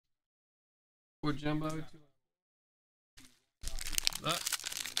4 jumbo. Look,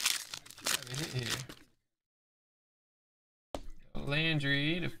 have a hit here.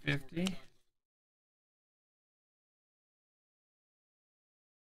 Landry to 50.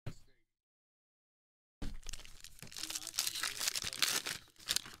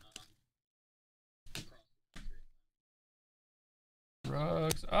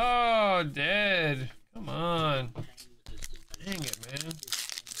 Ruggs. Oh, dead. Come on. Dang it, man.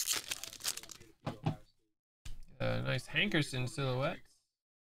 Nice Hankerson silhouette.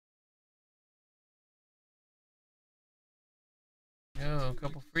 Oh, a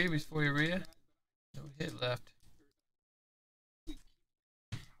couple freebies for you, Rhea. No hit left.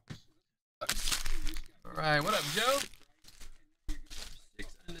 All right, what up, Joe?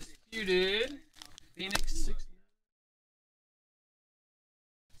 6 undisputed. Phoenix 6.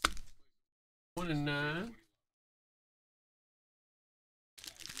 1 and 9.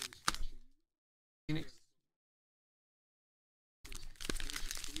 Phoenix.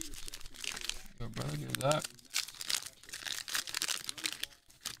 Go, brother. Good luck.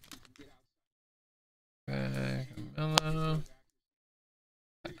 Carmelo.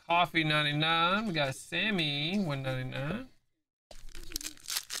 Coffee 99. We got Sammy 199.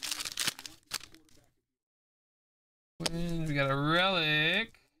 We got a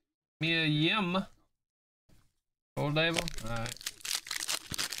relic. Mia Yim. Gold label. Alright.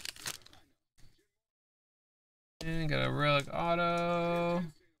 And got a relic auto.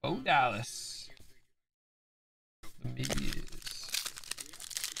 Oh, Dallas. The medias.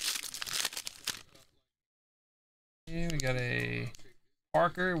 And we got a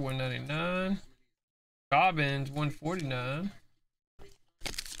Parker 199. Dobbins 149.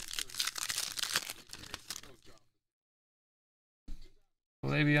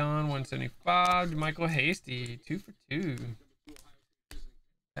 Le'Veon 175. Michael Hasty 2 for 2.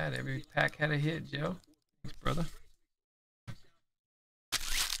 Had every pack had a hit, Joe. Thanks, brother.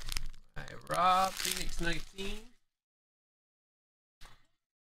 All right, Rob Phoenix 19.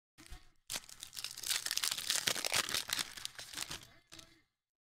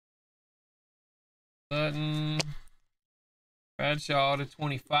 Sutton. Bradshaw to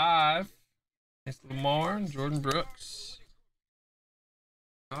 25. It's Lamar and Jordan Brooks.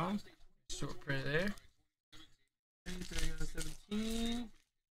 Short print there. 17.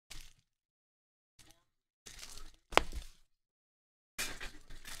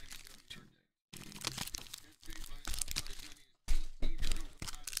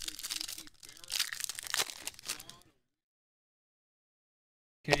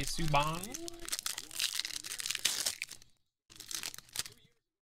 Okay, Subban.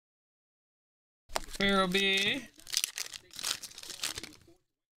 Pack LBB.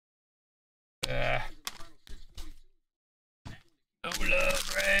 No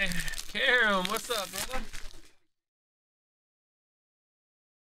love, Ray. Karam, what's up, brother?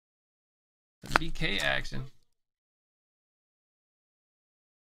 BK action.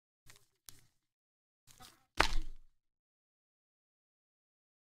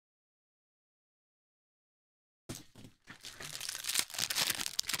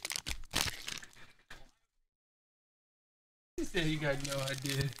 He said he got no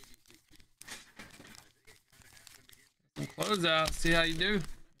idea. Some close out. See how you do.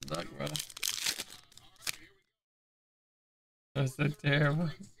 Good luck, brother. That's so terrible.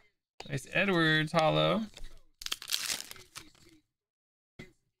 Nice Edwards hollow.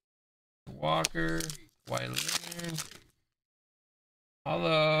 Walker. White Leonard.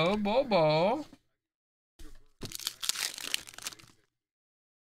 Hollow. Bobo.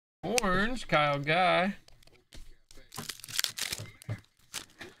 Orange. Kyle Guy.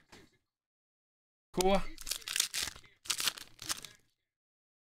 Cool.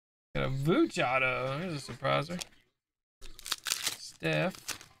 Got a Vooch auto. There's a surpriser. Steph.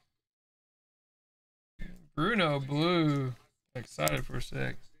 Bruno blue. Excited for a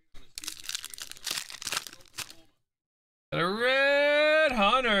sec. Got a red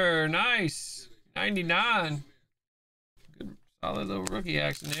Hunter. Nice. 99. Good solid little rookie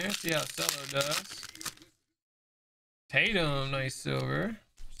action there. See how Cello does. Tatum. Nice silver.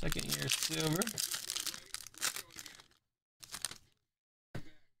 Second year silver.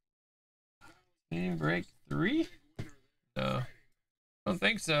 Team break 3? No. I don't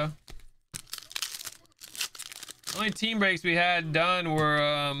think so. The only team breaks we had done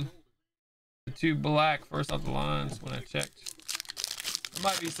were the 2 black first off the lines when I checked. There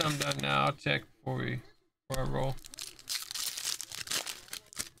might be some done now. I'll check before I roll.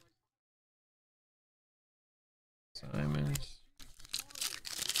 Simons.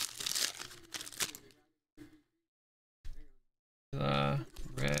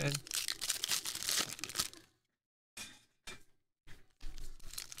 Red.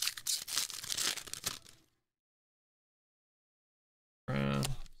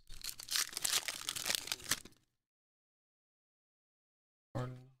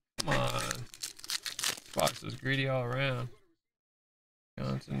 Come on. This box is greedy all around.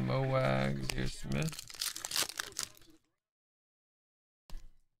 Johnson, Mowag, Zier Smith.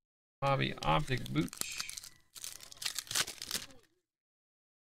 Bobby Optic Booch.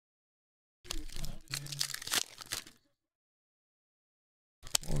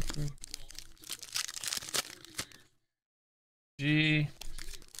 G.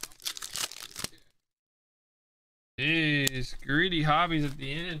 Jeez, greedy hobbies at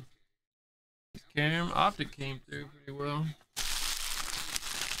the end. Cam Optic came through pretty well.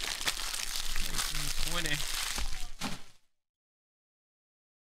 1920.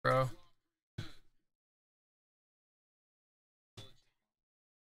 Bro.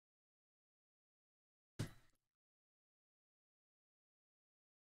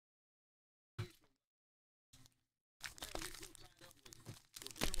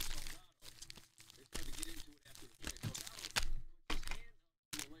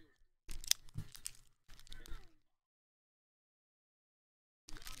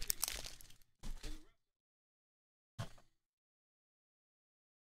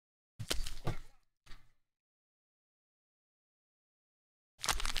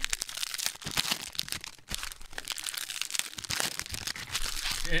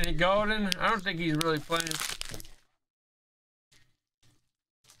 Any Golden? I don't think he's really playing.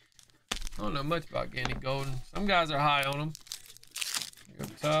 I don't know much about Gandy Golden. Some guys are high on him. Go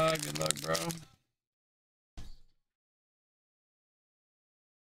Tug, good luck, bro.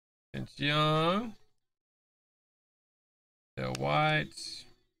 Vince Young. Del White.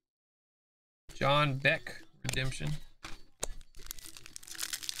 John Beck, redemption.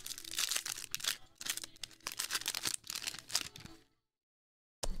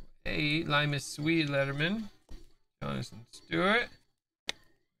 Eight, Limas Sweet Letterman. Jonathan Stewart.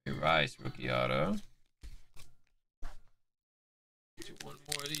 Rice, rookie auto. Get you one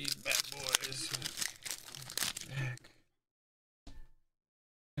more of these bad boys. Back.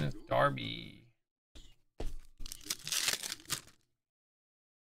 Darby.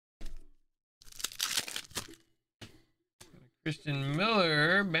 Christian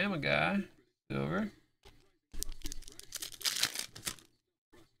Miller, Bama guy. Silver.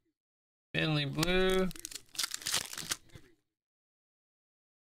 Finley Blue.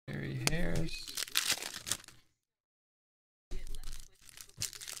 Harry Harris.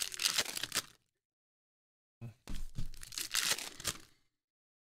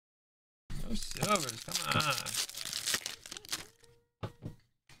 No silvers, come on.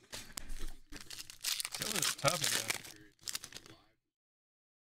 Silvers are tough enough.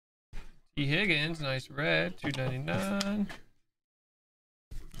 T. Higgins, nice red, $2.99.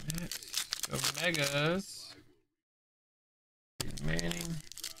 Next, go Megas. Manning.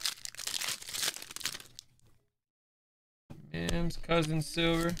 Mims, Cousin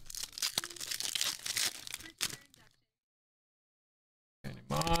Silver. Randy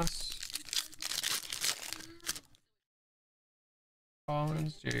Moss.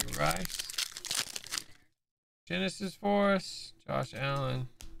 Collins, Jerry Rice. Genesis for us. Josh Allen.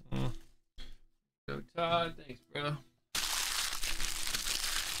 Go Todd. Thanks, bro.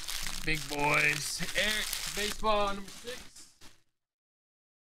 Big boys. Eric, baseball number 6.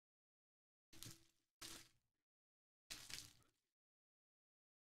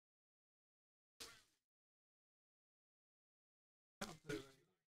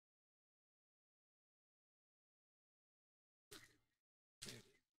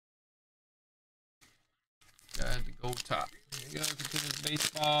 Got the gold top. Here you go. Continuous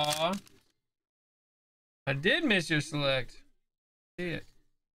baseball. I did miss your select. See it.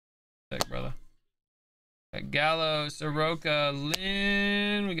 Thanks, brother. Got Gallo, Soroka,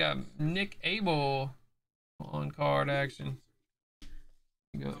 Lynn. We got Nick Abel on card action.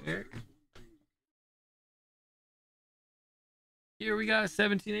 Here you go, Eric. Here we got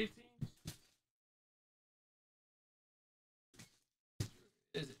 17, 18.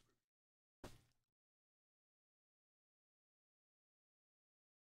 Is it?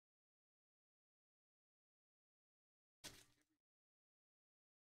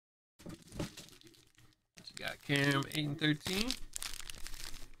 You got Cam 8 and 13.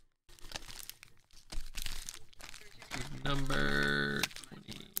 Number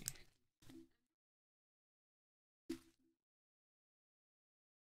 20.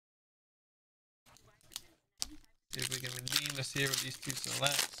 See if we can redeem us here with these two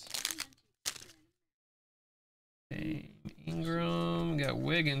selects. Dane Ingram. Got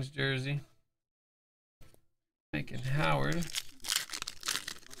Wiggins jersey. Mike and Howard.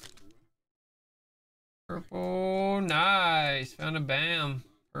 Purple. Nice. Found a Bam.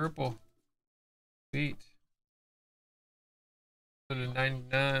 Purple. Sweet. Go to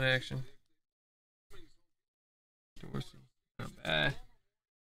 99 action. Dorsey, not bad.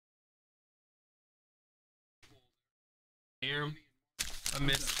 Hear him. I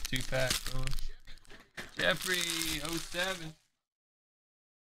missed 2 packs. Jeffrey 07.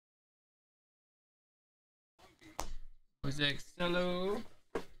 Jose Excello.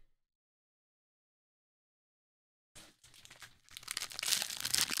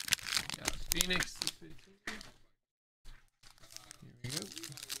 Got Phoenix. Here we go.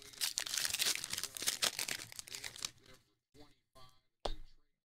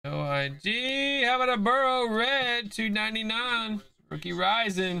 No IG. How about a Burrow red? 299. Rookie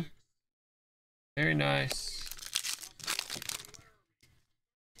Rising. Very nice.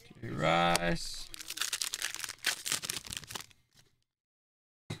 Jerry Rice.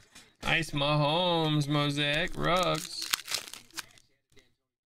 Nice Mahomes mosaic rugs.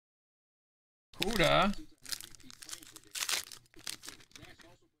 Kuda.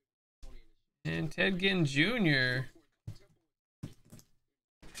 And Ted Ginn Jr.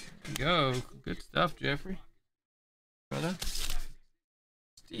 Go. Good stuff, Jeffrey. Brother.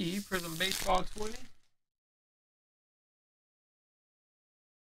 Steve, Prism Baseball 20.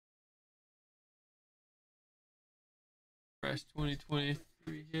 Fresh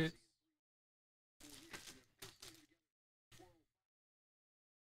 2023 hits.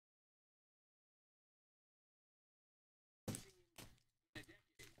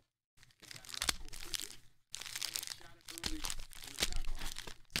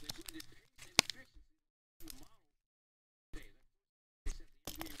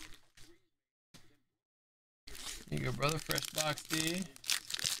 Here you go, brother. Fresh box D.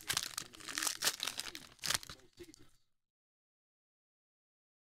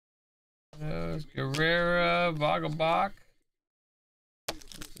 There's Guerrera, Vogelbach.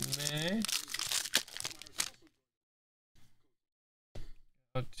 May.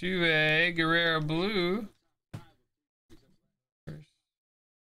 2A, Guerrera Blue.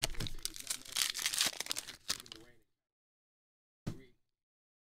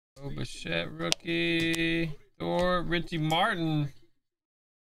 Oh, Bichette rookie. Thor, Richie Martin.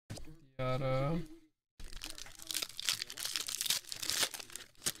 Yada.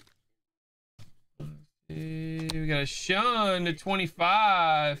 We got a Sean to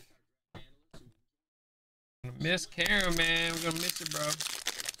 25. Miss Karen, man. We're gonna miss it, bro.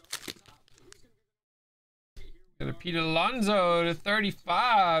 Got a Pete Alonso to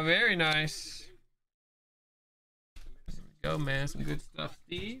 35. Very nice. There we go, man. Some good stuff,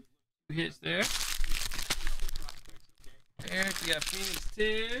 Steve. 2 hits there. Eric, you got Phoenix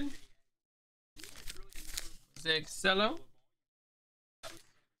 10. Excello.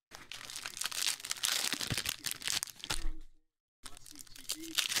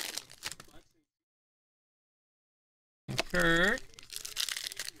 Kirk.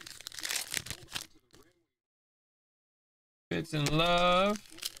 Fits in Love.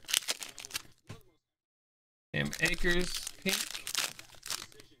 Cam Akers, pink.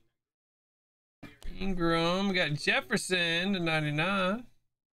 Ingram. We got Jefferson to 99.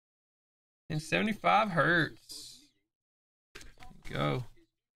 And 75 Hurts. Go.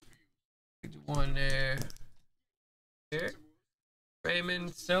 Good one there. There.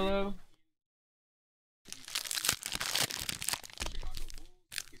 Raymond Cello.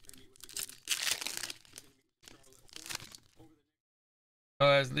 Oh,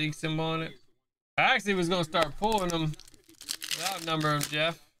 has league symbol on it. I actually was gonna start pulling them without number them,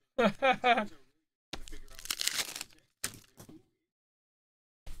 Jeff.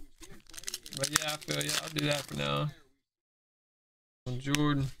 But yeah, I feel you. I'll do that for now. On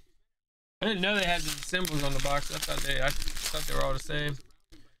Jordan. I didn't know they had the symbols on the box. I thought they were all the same.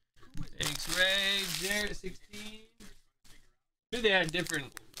 X-Ray, Jared 16. I knew they had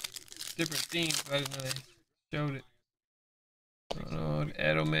different themes, but I didn't know they showed it. Ronald,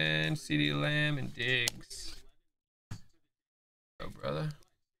 Edelman, CeeDee Lamb, and Diggs. Go, brother.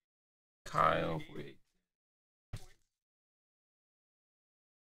 Kyle, wait.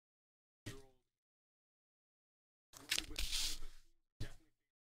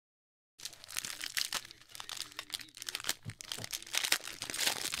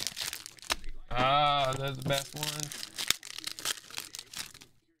 Ah, that's the best one.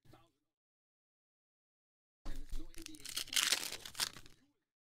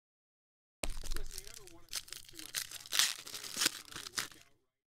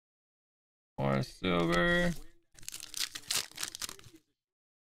 More silver.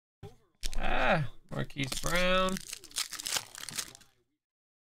 Ah, Marquise Brown.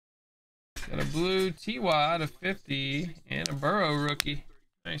 Got a blue TY to 50 and a Burrow rookie.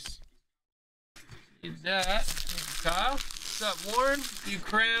 Nice. Need that. Thank you, Kyle. What's up, Warren? A few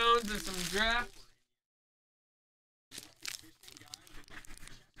crowns and some drafts.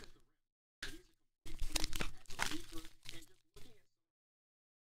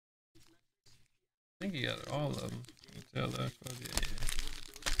 I think you got all of them. You can tell that's what it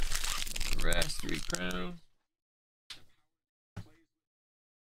is. The rest, 3 crowns.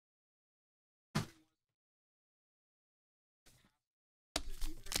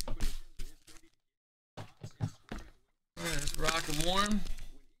 Alright, let's rock and warm.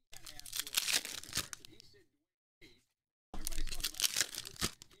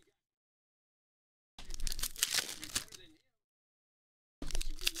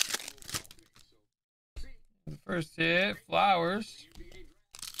 The first hit, Flowers.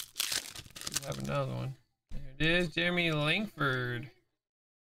 We have another one. There it is, Jeremy Langford.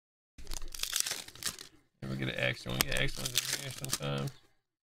 We'll get an extra one. Get extra ones in here sometime.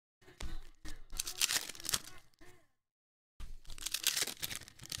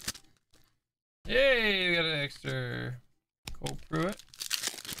 Yay, we got an extra. Cole Pruitt.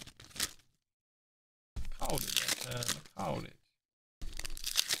 Called it that time. I called it.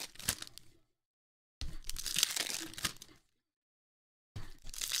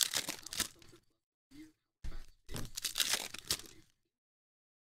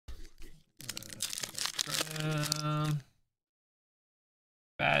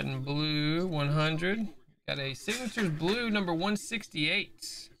 Baden Blue 100. Got a Signatures Blue number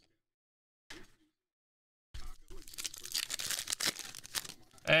 168.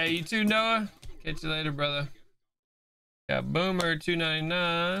 Hey, you too, Noah. Catch you later, brother. Got Boomer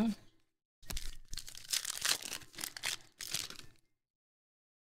 299.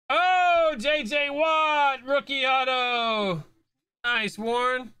 Oh, JJ Watt, rookie auto. Nice,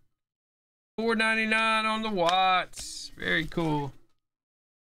 Warren. 499 on the Watts. Very cool.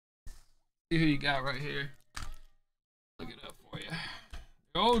 See who you got right here. Look it up for you.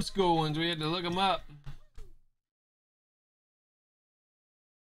 The old school ones, we had to look them up.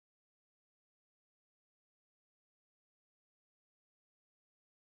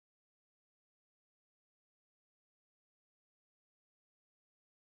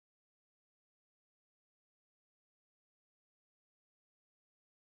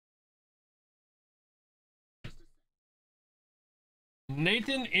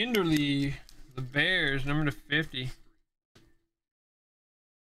 Nathan Enderle, the Bears, number to 50. Get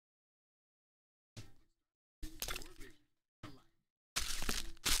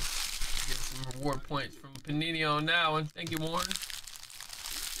some reward points from Panini on that one. Thank you, Warren.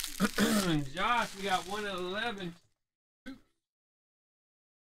 Josh, we got 1 at 11.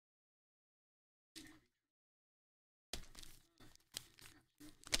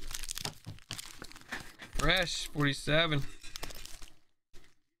 Fresh, 47.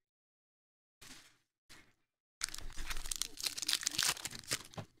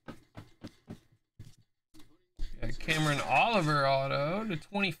 Cameron Oliver auto to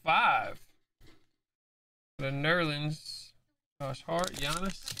 25. The Nerlens, Josh Hart,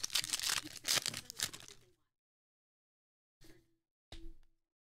 Giannis.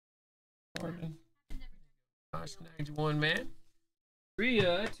 Harden. Josh snagged 1 man.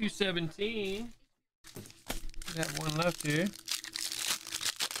 Rhea 217. We have 1 left here.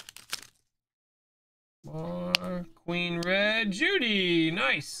 More Queen Red, Judy,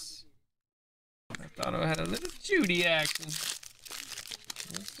 nice. I thought I had a little Judy action.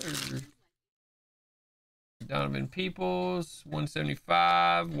 Yes, sir. Donovan Peoples,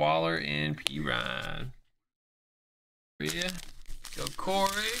 175. Waller and P. Ryan. Rhea. Go Corey,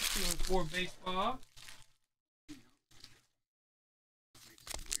 2-4 baseball.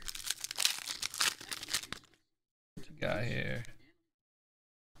 What you got here?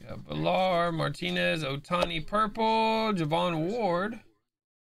 Got Villar, Martinez, Otani purple, Javon Ward.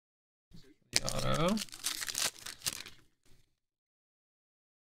 Auto.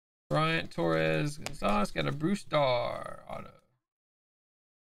 Bryant Torres Gonzalez got a Bruce Star auto.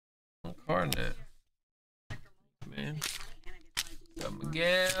 Cardinal. Man. Got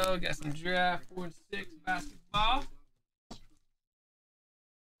Miguel, got some draft 4 and 6 basketball.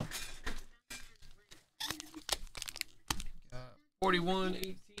 Got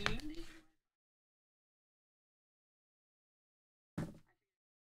 41-18.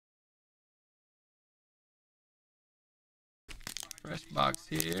 Fresh box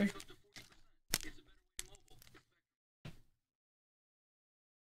here.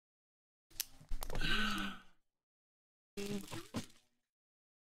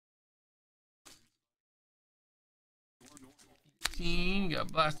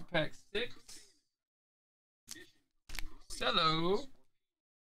 Got Blaster Pack 6. Cello.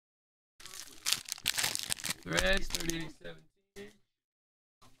 Threads 38-17.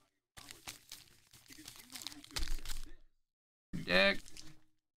 deck.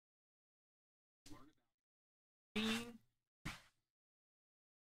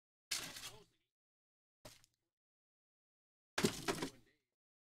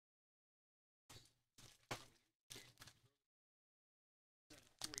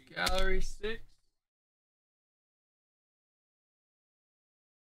 Gallery 6.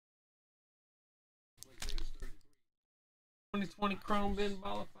 2020 Chrome Bin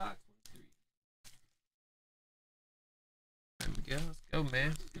Ball of 523. There we go. Let's go,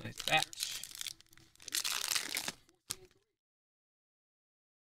 man. Nice batch.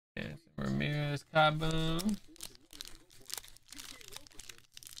 Yeah, Ramirez, Kaboom.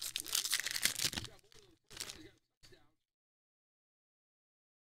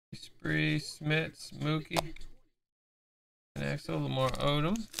 Spree, Smits, Mookie. And Axel, Lamar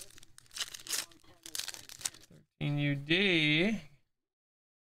Odom. 13 UD.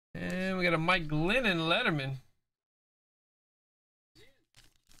 And we got a Mike Glennon Letterman.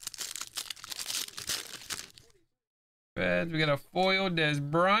 Reds, we got a foil Des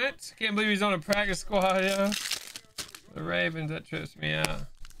Bryant. Can't believe he's on a practice squad, yeah. The Ravens, that trips me out.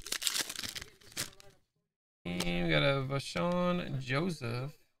 And we got a Vashawn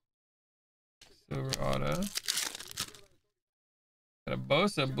Joseph. Silver auto. Got a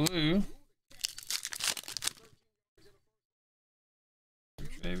Bosa blue.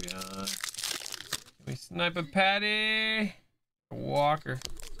 We snipe a Patty. A Walker.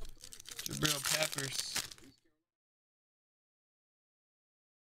 Jabril Peppers.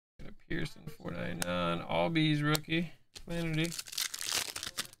 Got a Pearson 499. Albies rookie. Flannery.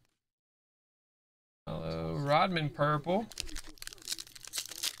 Hello. Rodman purple.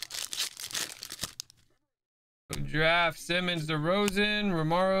 Draft Simmons, DeRozan,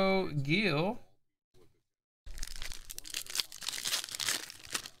 Romaro, Gill.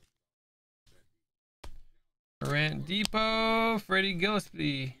 Durant Depot, Freddie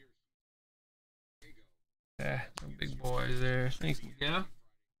Gillespie. Yeah, some big boys there. Thanks, Miguel.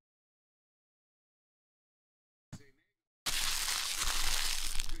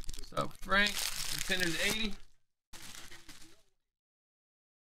 What's up, Frank? Contenders 80.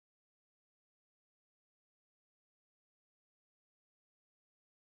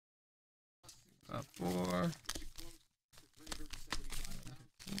 Top 4.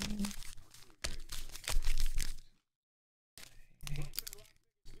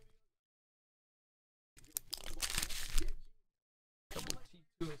 Double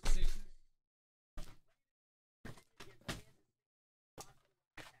T206.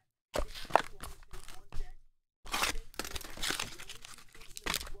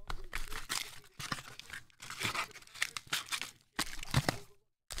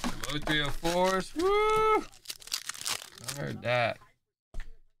 Some 0304s. Woo! I heard that.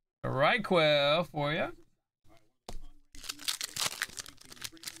 A Ryquell for you.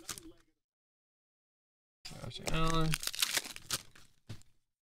 Josh Allen.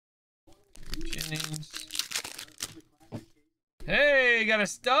 Jennings. Hey, got a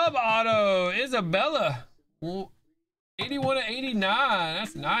stub auto. Isabella. 81 to 89.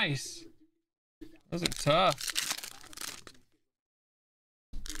 That's nice. Those are tough.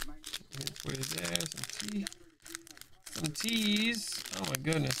 Put it there. Some teas. Oh my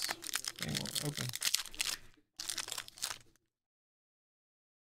goodness. Thing won't open.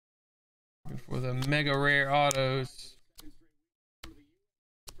 Looking for the mega rare autos.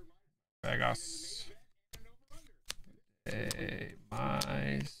 Vegas. Hey,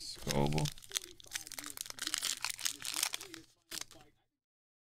 my Scoble.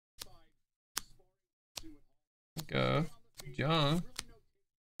 Go. John.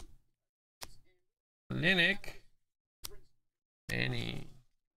 Linick. Manny.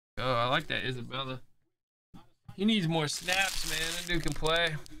 Oh, I like that Isabella. He needs more snaps, man. That dude can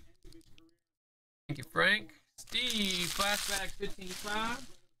play. Thank you, Frank. Steve, flashback 15-5.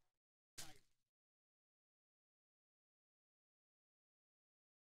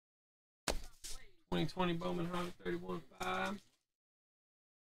 $2020 Bowman Honda 31-5.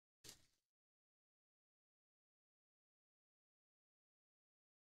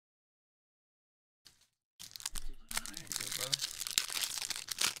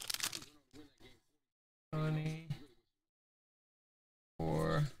 Honey.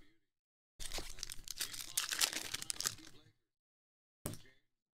 4.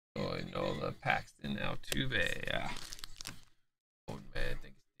 Oh, Nola, Paxton, Altuve. Yeah. Old man,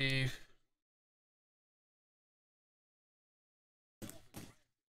 thank you, Steve.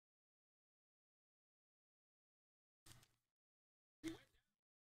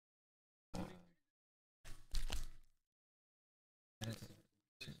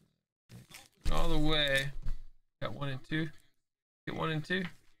 All the way. Got 1 and 2. Get 1 and 2.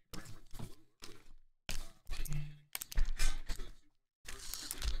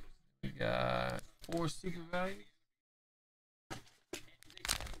 We got 4 super values.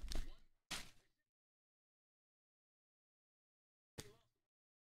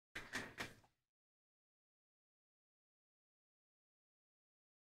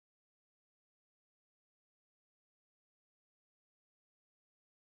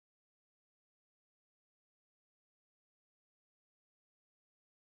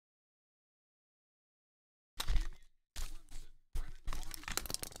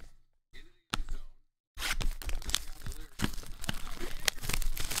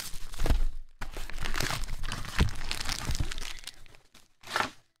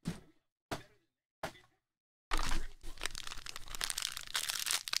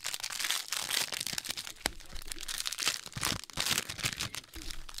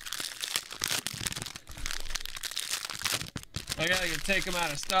 I gotta take them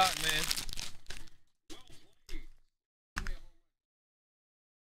out of stock, man.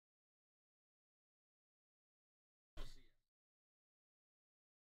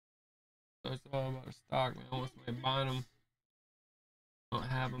 That's all about the stock, man. Once they buy them, don't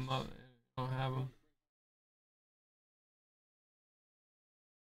have them up, don't have them.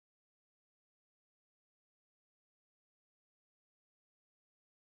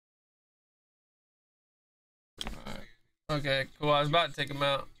 All right. Okay, cool. I was about to take them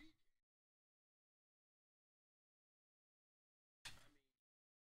out.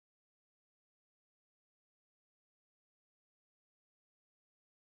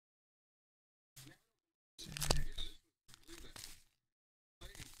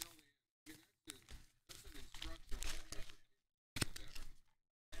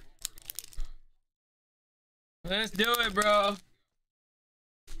 Let's do it, bro.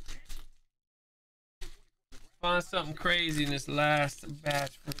 Find something crazy in this last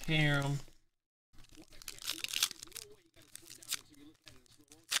batch for Karam.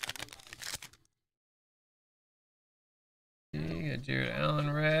 Okay, got Jared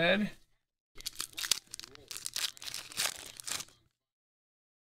Allen red.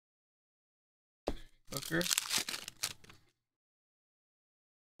 Booker.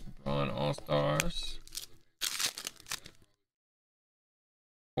 LeBron All-Stars.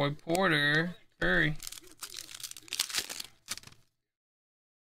 Boy Porter. Curry.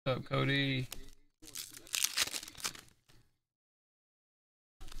 What's up, Cody?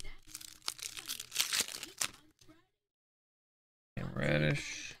 And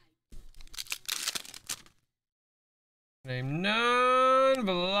Reddish. Name none.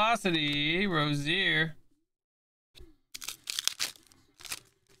 Velocity. Rozier.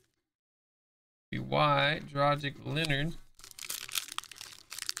 Be White. Drogic Leonard.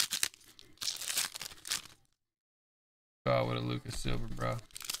 God, what a Lucas Silver, bro.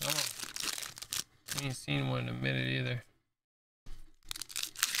 Come on. I ain't seen one in a minute either.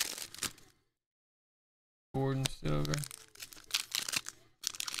 Gordon Silver.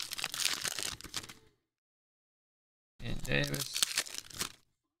 And Davis.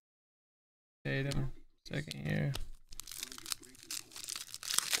 Tatum, second year.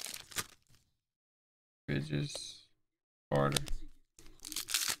 Bridges. Carter.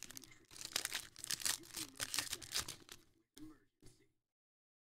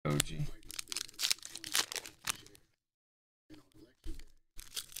 Koji.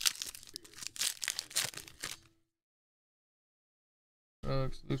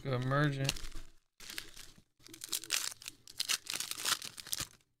 Brooks, Luka Emergent.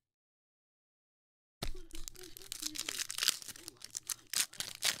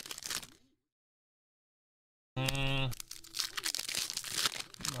 Come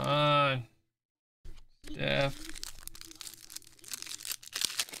on. Steph.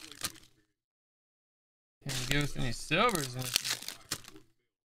 Can't give us any silvers in this.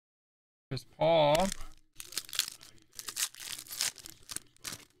 Chris Paul.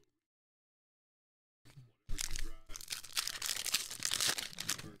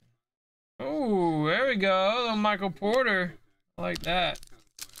 Oh, there we go. Little Michael Porter. I like that.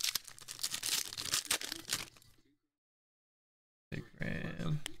 Big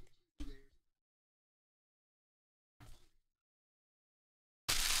Ram.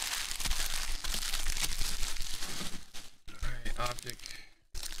 Alright, Optic.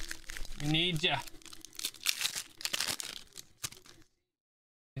 We need ya.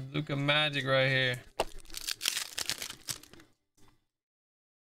 Luka Magic right here.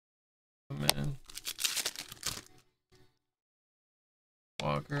 Man.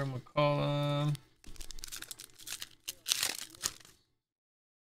 Walker, McCollum.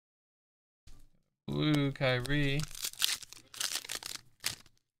 Blue, Kyrie.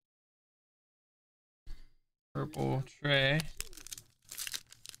 Purple Trey.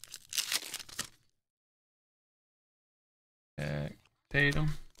 Tatum.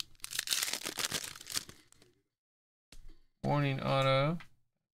 Warning auto.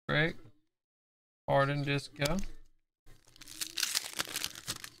 Break. Harden Disco.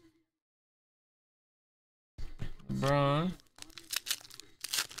 LeBron.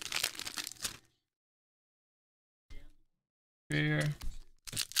 Spear.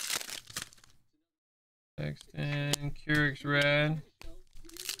 Sexton. Curix Red.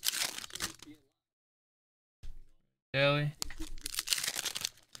 Daly.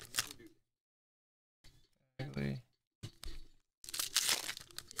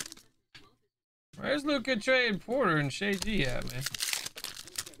 Where's Luka, Trey, and Porter and Shea G at, man?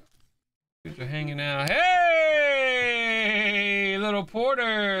 Dudes are hanging out. Hey, little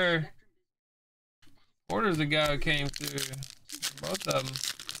Porter. Porter's the guy who came through. Both of them.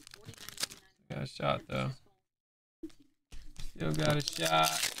 Got a shot, though. Still got a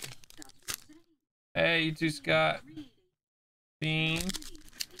shot. Hey, you two, Scott. Bean.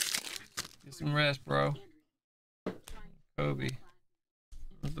 Get some rest, bro. Kobe.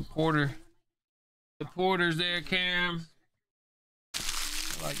 Where's the Porter? The Porters there, Cam.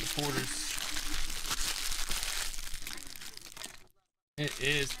 I like the Porters. It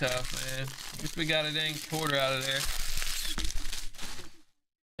is tough, man. At least we got a dang Porter out of there.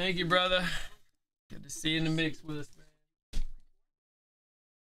 Thank you, brother. Good to see you in the mix with us, man.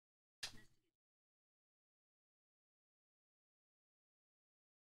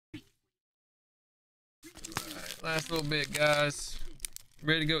 All right, last little bit, guys.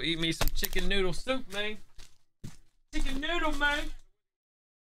 Ready to go eat me some chicken noodle soup, man. Chicken noodle, man.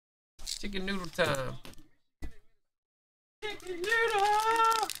 Chicken noodle time. Chicken noodle.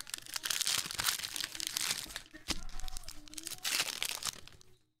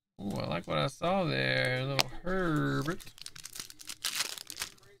 Ooh, I like what I saw there. A little Herbert.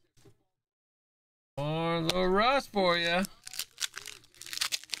 Or a little Russ for ya.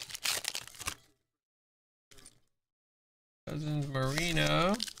 Cousins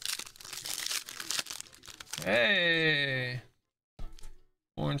Marino. Hey.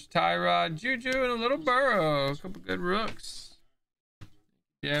 Orange Tyrod, Juju, and a little Burrow. A couple good rooks.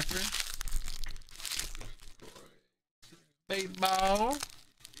 Jeffrey. Baseball.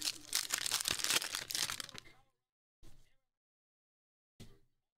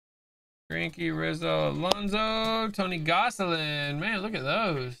 Grinky, Rizzo, Alonzo, Tony Gosselin. Man, look at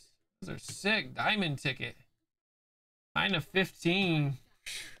those. Those are sick. Diamond ticket. 9/15.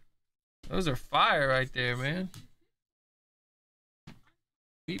 Those are fire right there, man.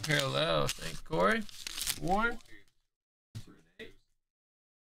 Beat parallels. Thanks, Corey. Warren.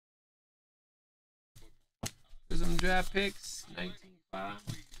 Some draft picks.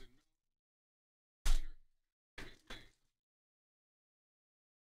 19-5.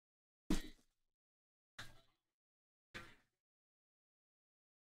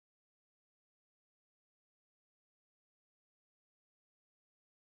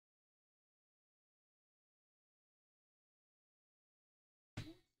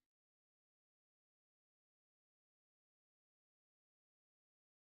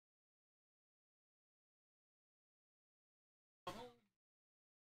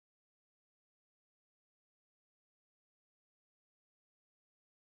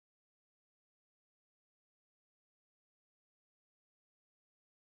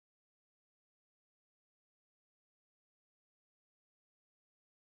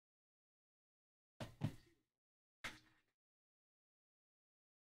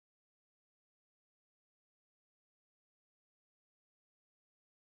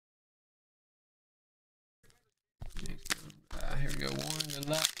 Here we go, Warren. Good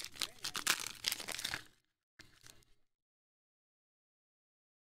luck.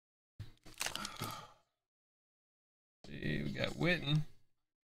 See, we got Witten.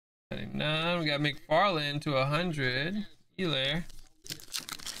 99. We got McFarland to 100. Elair.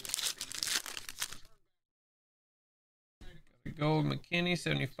 Gold McKinney,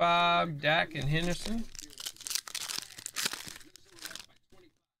 75. Dak and Henderson.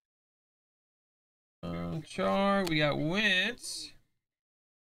 Char, we got Wentz,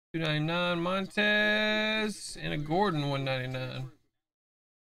 299, Montez, and a Gordon, 199.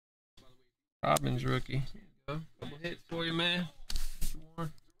 Robbins rookie. Couple hits for you, man.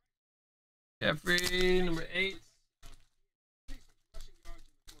 Jeffrey, number 8.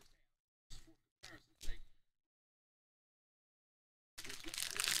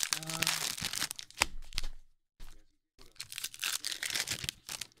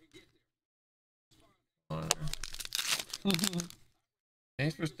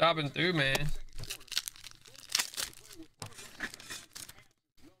 Thanks for stopping through, man.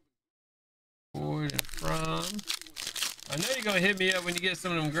 hit me up when you get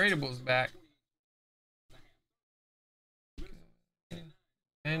some of them gradables back.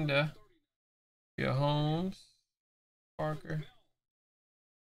 And your Holmes, Parker.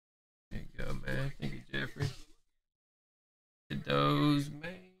 There you go, man. Thank you, Jeffrey. Get those,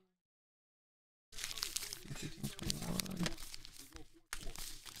 man. 1521.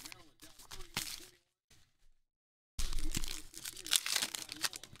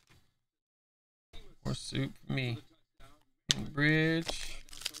 More soup for me. And bridge.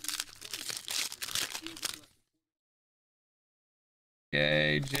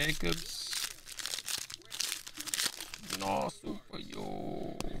 Okay, Jacobs. No soup for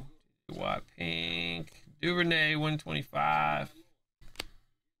you. White pink. Duvernay 125.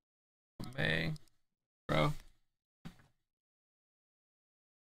 Man, bro.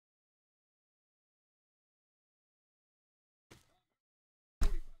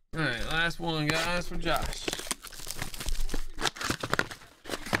 All right, last one, guys, for Josh.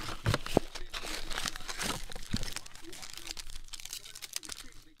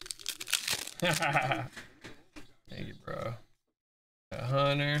 Thank you, bro.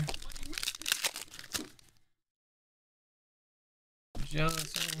 Hunter.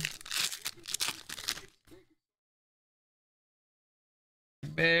 Johnson.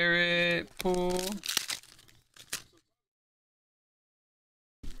 Barrett. Poole.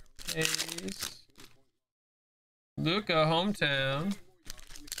 Hayes. Luca, hometown.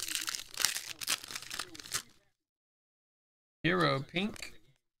 Hero, pink.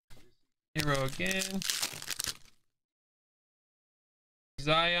 Hero again.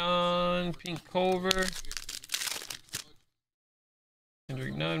 Zion, pink Culver.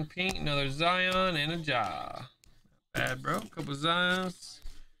 Kendrick Nunn, pink. Another Zion and a Ja. Bad, bro. Couple Zions.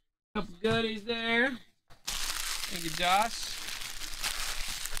 Couple goodies there. Thank you, Josh.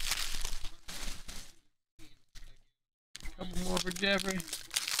 Couple more for Jeffrey.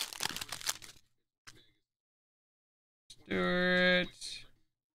 Stewart.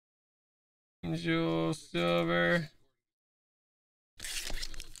 Angel, silver.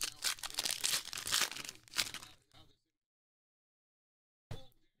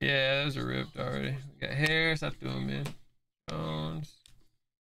 Yeah, those are ripped already. We got Harris, I threw him in. Jones.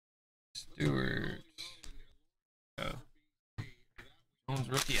 Stewart. Oh. Jones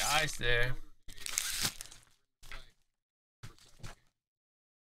rookie ice there.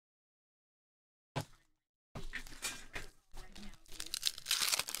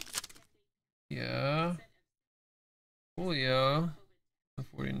 Yeah. Julio.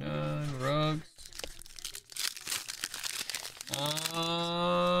 149. Ruggs.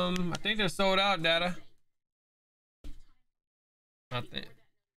 I think they're sold out, Data. I think.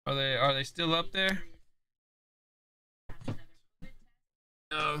 Are they still up there?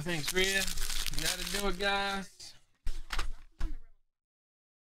 No, thanks, Rita. That'll do it, guys.